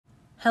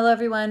Hello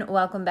everyone,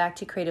 welcome back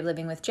to Creative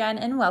Living with Jen,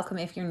 and welcome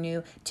if you're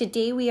new.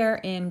 Today we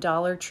are in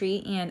Dollar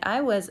Tree and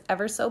I was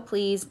ever so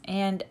pleased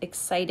and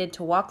excited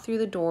to walk through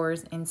the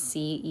doors and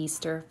see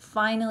Easter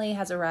finally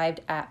has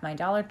arrived at my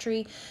Dollar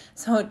Tree.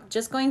 So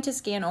just going to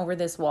scan over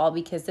this wall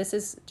because this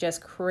is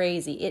just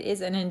crazy. It is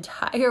an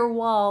entire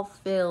wall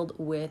filled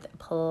with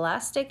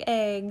plastic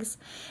eggs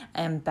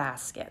and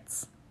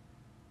baskets.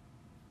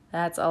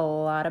 That's a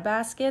lot of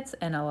baskets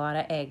and a lot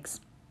of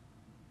eggs.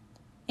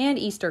 And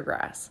Easter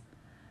grass.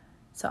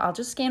 So I'll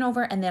just scan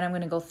over and then I'm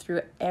going to go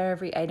through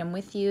every item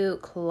with you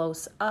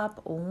close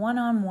up,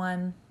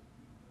 one-on-one.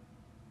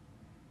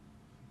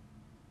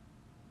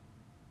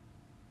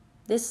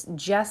 This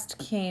just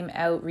came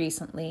out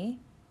recently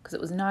because it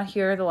was not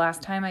here the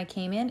last time I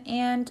came in,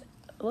 and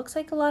it looks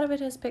like a lot of it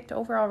has picked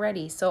over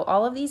already. So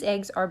all of these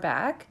eggs are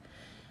back.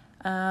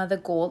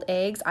 The gold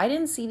eggs, I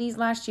didn't see these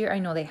last year. I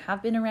know they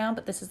have been around,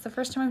 but this is the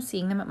first time I'm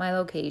seeing them at my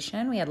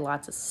location. We had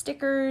lots of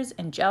stickers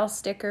and gel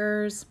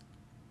stickers.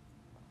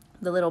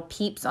 The little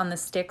peeps on the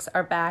sticks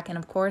are back, and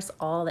of course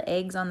all the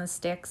eggs on the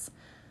sticks.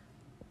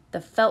 The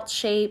felt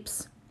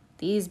shapes,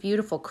 these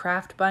beautiful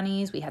craft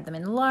bunnies. We had them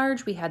in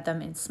large, we had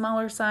them in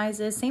smaller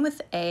sizes. Same with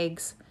the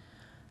eggs.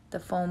 The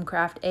foam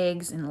craft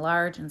eggs in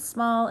large and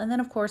small, and then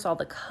of course all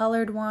the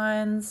colored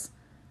ones.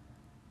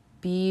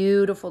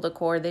 Beautiful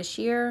decor this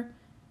year.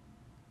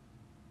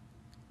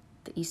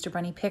 The Easter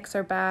bunny picks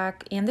are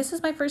back, and this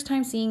is my first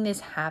time seeing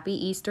this Happy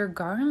Easter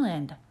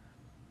garland.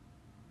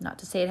 Not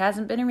to say it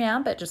hasn't been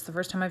around, but just the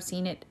first time I've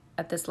seen it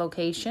at this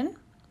location.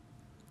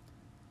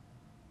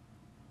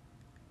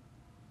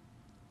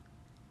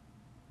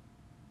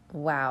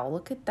 Wow,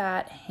 look at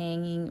that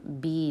hanging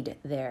bead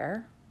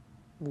there.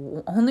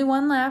 Only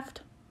one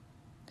left.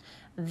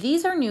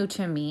 These are new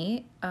to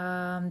me.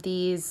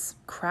 These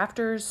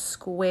Crafters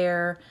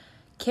Square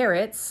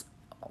carrots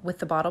with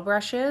the bottle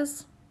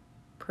brushes.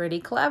 Pretty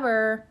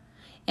clever.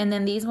 And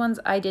then these ones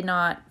I did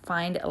not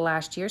find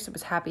last year, so I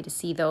was happy to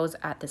see those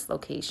at this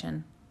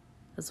location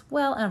as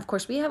well. And of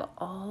course we have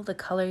all the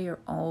color your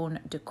own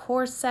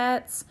decor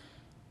sets,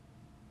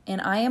 and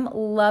I am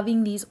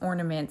loving these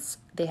ornaments.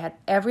 They had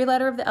every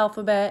letter of the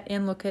alphabet,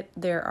 and look, at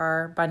there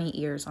are bunny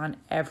ears on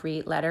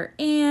every letter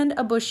and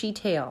a bushy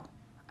tail.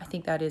 I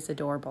think that is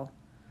adorable.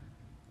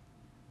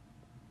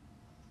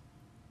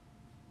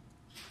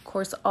 Of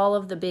course all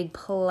of the big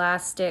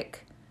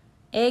plastic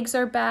eggs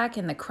are back,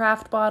 and the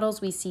craft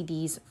bottles, we see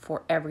these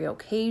for every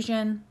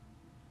occasion.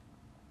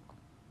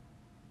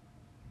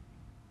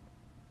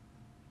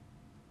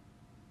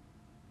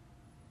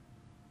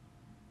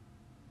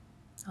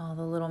 All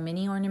the little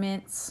mini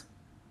ornaments,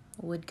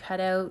 wood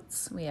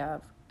cutouts. We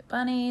have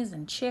bunnies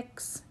and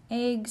chicks,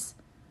 eggs.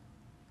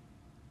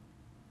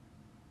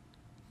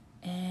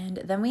 And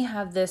then we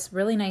have this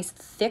really nice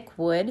thick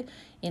wood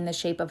in the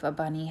shape of a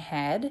bunny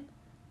head.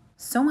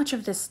 So much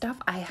of this stuff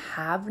I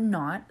have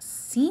not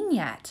seen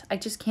yet. I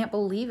just can't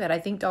believe it. I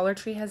think Dollar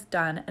Tree has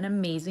done an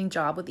amazing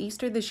job with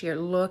Easter this year.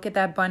 Look at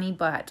that bunny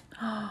butt.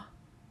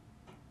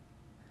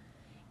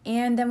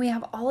 And then we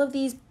have all of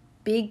these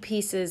big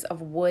pieces of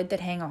wood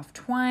that hang off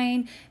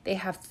twine. They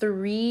have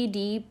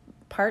 3D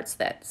parts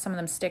that some of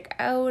them stick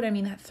out. I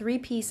mean, that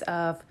 3-piece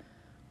of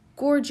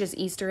gorgeous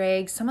Easter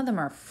eggs. Some of them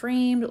are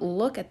framed.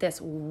 Look at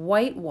this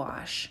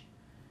whitewash.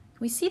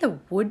 Can we see the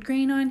wood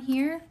grain on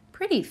here?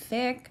 Pretty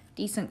thick,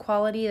 decent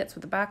quality. That's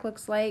what the back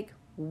looks like.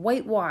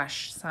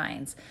 Whitewash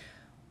signs.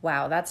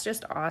 Wow, that's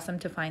just awesome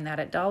to find that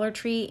at Dollar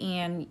Tree.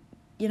 And,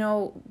 you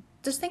know,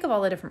 just think of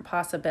all the different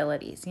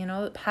possibilities. You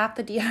know, half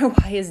the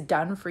DIY is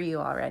done for you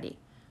already.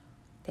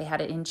 They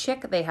had it in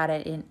chick, they had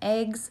it in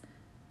eggs.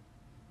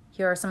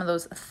 Here are some of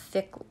those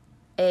thick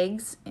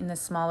eggs in the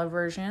smaller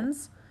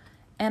versions.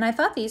 And I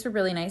thought these were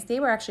really nice. They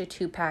were actually a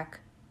 2-pack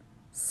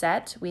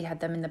set. We had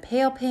them in the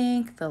pale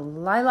pink, the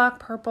lilac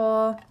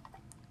purple,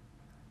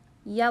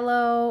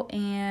 yellow,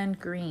 and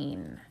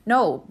green.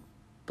 No,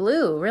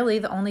 blue. Really,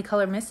 the only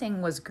color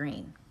missing was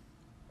green.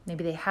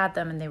 Maybe they had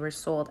them and they were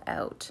sold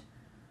out.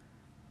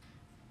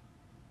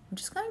 I'm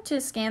just going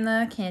to scan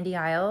the candy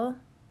aisle.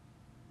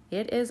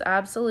 It is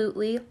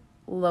absolutely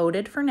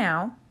loaded for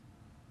now.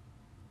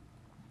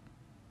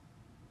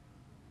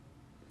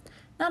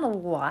 Not a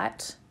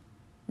lot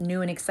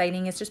new and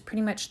exciting. It's just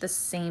pretty much the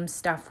same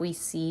stuff we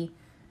see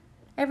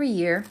every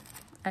year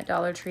at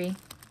Dollar Tree.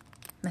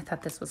 I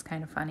thought this was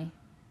kind of funny.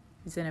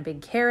 He's in a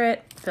big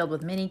carrot filled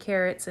with mini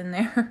carrots in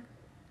there.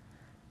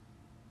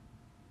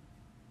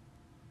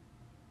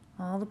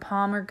 All the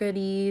Palmer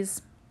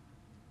goodies.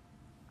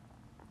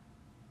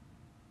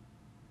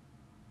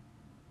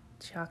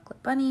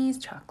 Chocolate bunnies,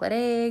 chocolate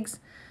eggs.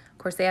 Of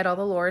course, they had all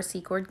the Laura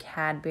Secord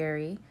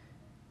Cadbury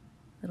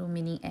little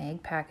mini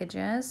egg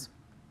packages.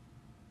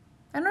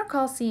 I don't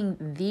recall seeing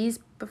these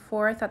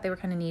before. I thought they were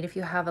kind of neat if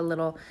you have a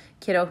little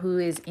kiddo who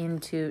is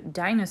into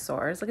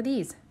dinosaurs. Look at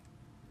these.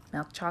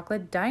 Milk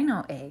chocolate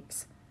dino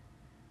eggs.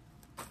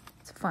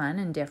 It's fun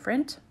and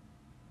different.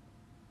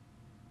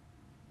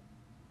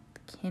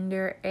 The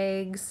Kinder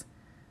eggs.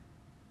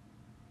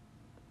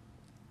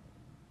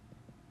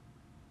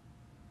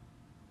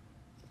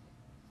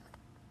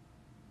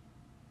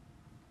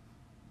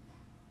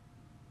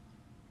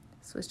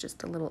 This was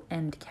just a little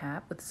end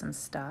cap with some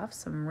stuff,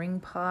 some ring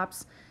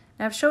pops.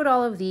 Now I've showed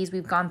all of these.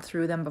 We've gone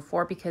through them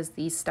before because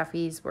these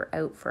stuffies were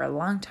out for a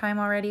long time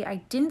already. I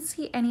didn't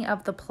see any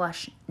of the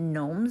plush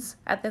gnomes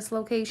at this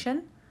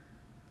location,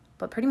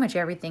 but pretty much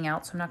everything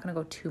else. So I'm not going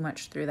to go too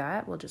much through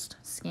that. We'll just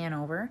scan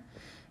over.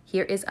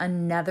 Here is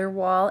another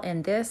wall,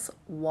 and this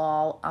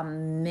wall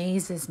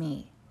amazes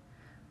me.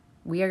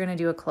 We are going to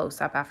do a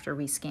close-up after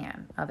we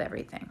scan of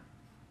everything.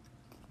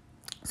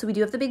 So we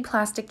do have the big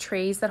plastic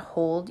trays that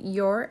hold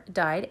your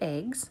dyed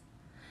eggs.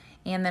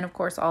 And then, of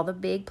course, all the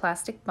big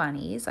plastic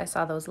bunnies. I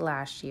saw those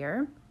last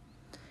year.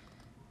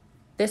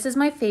 This is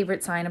my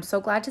favorite sign. I'm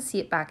so glad to see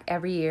it back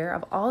every year.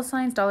 Of all the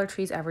signs Dollar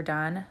Tree's ever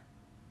done,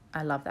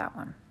 I love that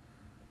one.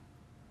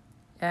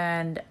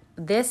 And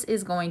this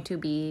is going to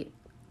be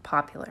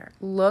popular.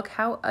 Look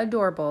how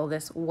adorable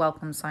this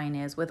welcome sign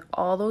is with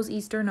all those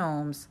Easter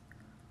gnomes.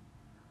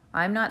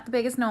 I'm not the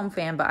biggest gnome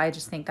fan, but I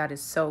just think that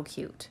is so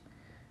cute.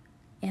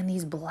 And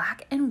these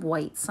black and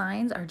white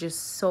signs are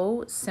just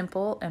so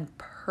simple and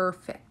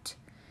perfect.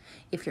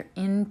 If you're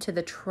into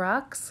the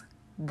trucks,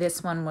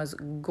 this one was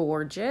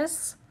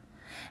gorgeous.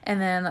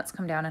 And then let's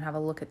come down and have a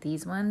look at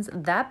these ones.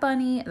 That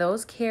bunny,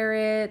 those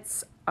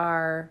carrots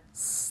are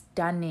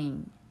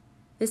stunning.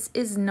 This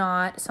is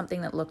not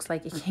something that looks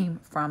like it came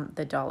from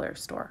the dollar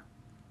store.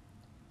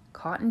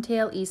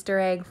 Cottontail Easter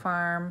egg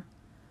farm.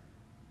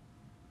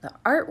 The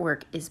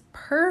artwork is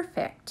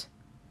perfect.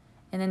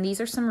 And then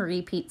these are some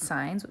repeat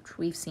signs, which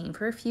we've seen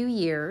for a few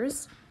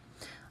years.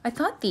 I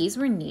thought these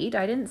were neat.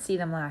 I didn't see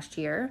them last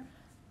year.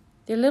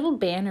 They're little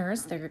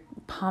banners. They're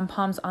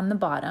pom-poms on the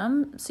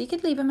bottom. So you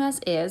could leave them as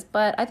is,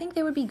 but I think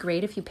they would be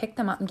great if you picked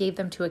them up and gave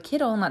them to a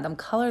kiddo and let them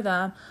color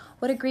them.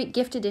 What a great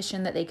gift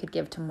addition that they could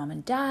give to mom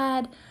and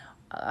dad,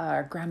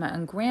 or grandma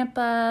and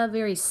grandpa.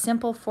 Very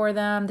simple for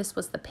them. This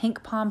was the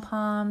pink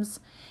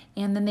pom-poms.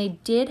 And then they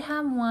did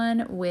have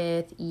one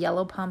with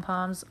yellow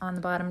pom-poms on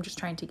the bottom. Just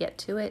trying to get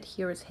to it.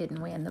 Here is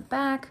hidden way in the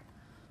back.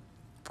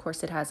 Of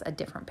course, it has a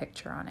different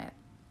picture on it.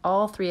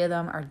 All three of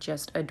them are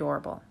just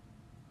adorable.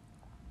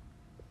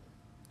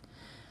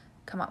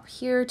 Come up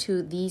here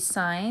to these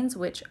signs,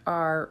 which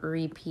are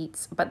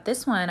repeats. But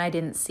this one I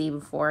didn't see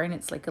before, and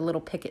it's like a little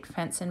picket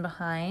fence in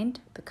behind.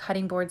 The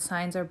cutting board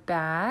signs are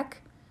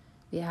back.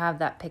 We have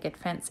that picket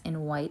fence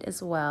in white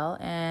as well.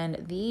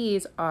 And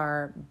these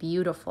are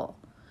beautiful.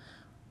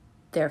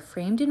 They're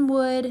framed in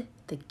wood,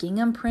 the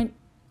gingham print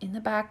in the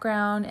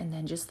background, and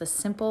then just the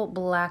simple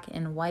black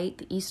and white,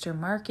 the Easter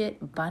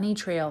Market, Bunny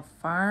Trail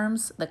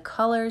Farms, the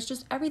colors,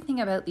 just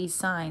everything about these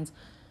signs.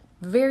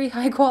 Very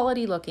high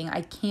quality looking.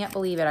 I can't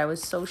believe it. I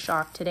was so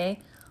shocked today.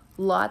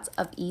 Lots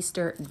of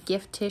Easter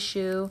gift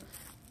tissue.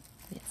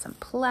 We had some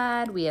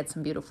plaid. We had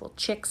some beautiful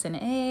chicks and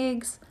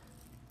eggs.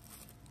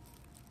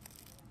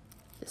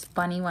 This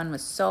bunny one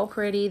was so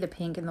pretty, the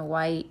pink and the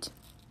white.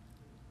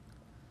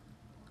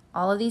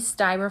 All of these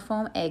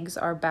styrofoam eggs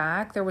are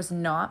back. There was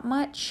not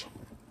much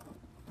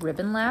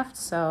ribbon left,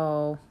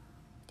 so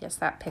I guess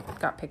that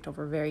got picked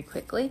over very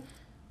quickly.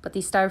 But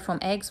these styrofoam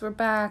eggs were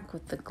back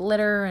with the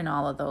glitter and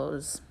all of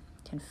those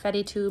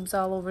confetti tubes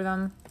all over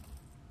them.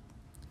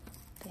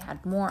 They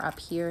had more up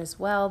here as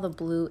well, the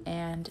blue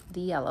and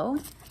the yellow.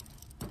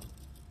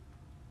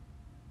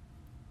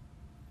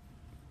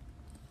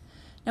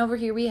 Now over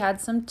here we had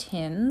some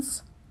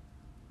tins.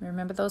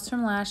 Remember those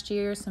from last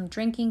year, some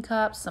drinking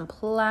cups, some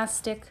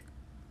plastic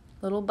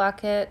little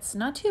buckets,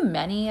 not too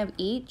many of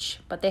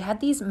each, but they had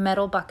these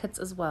metal buckets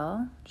as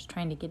well. Just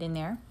trying to get in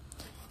there.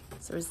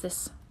 So there's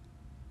this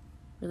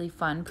really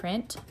fun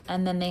print.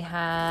 And then they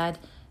had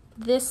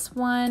this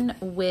one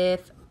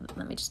with,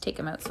 let me just take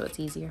them out so it's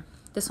easier.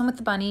 This one with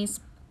the bunnies.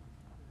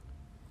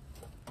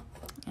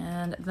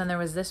 And then there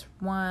was this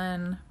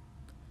one,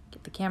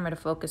 get the camera to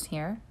focus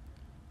here.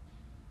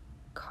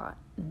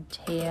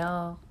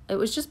 Cottontail. It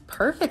was just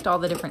perfect, all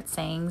the different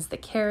sayings, the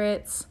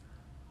carrots.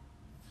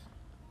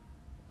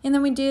 And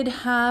then we did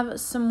have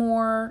some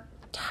more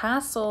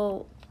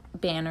tassel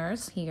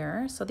banners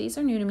here. So these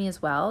are new to me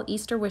as well.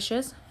 Easter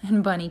wishes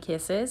and bunny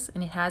kisses.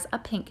 And it has a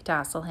pink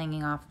tassel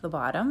hanging off the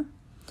bottom.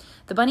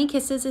 The bunny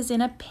kisses is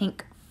in a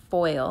pink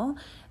foil.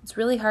 It's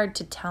really hard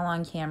to tell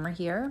on camera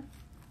here.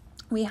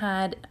 We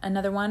had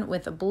another one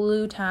with a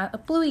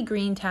bluey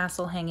green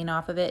tassel hanging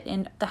off of it,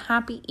 and the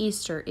Happy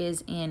Easter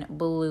is in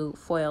blue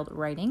foiled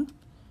writing.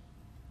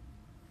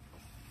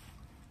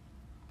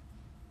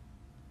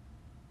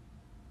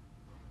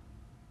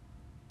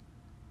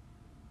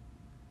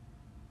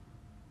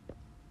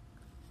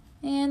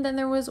 And then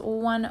there was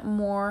one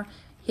more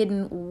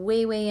hidden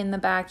way in the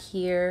back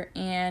here,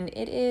 and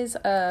it is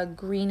a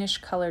greenish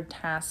colored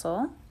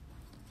tassel.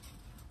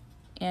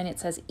 And it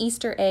says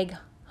Easter egg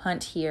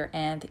hunt here,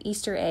 and the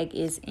Easter egg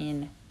is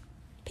in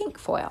pink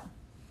foil.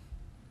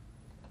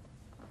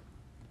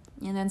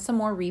 And then some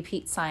more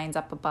repeat signs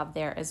up above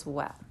there as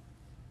well.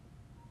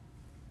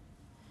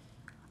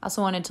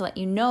 Also wanted to let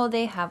you know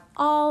they have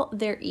all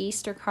their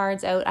Easter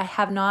cards out. I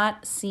have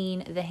not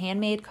seen the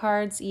handmade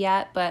cards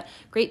yet, but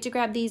great to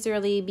grab these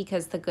early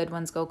because the good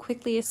ones go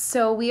quickly.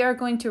 So we are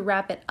going to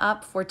wrap it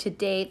up for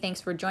today. Thanks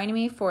for joining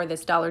me for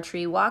this Dollar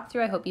Tree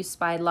walkthrough. I hope you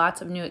spied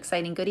lots of new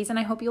exciting goodies, and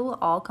I hope you will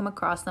all come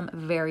across them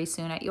very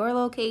soon at your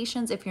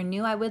locations. If you're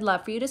new, I would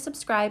love for you to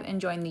subscribe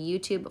and join the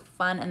YouTube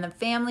fun and the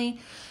family.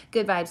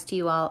 Good vibes to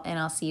you all, and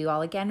I'll see you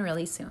all again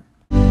really soon.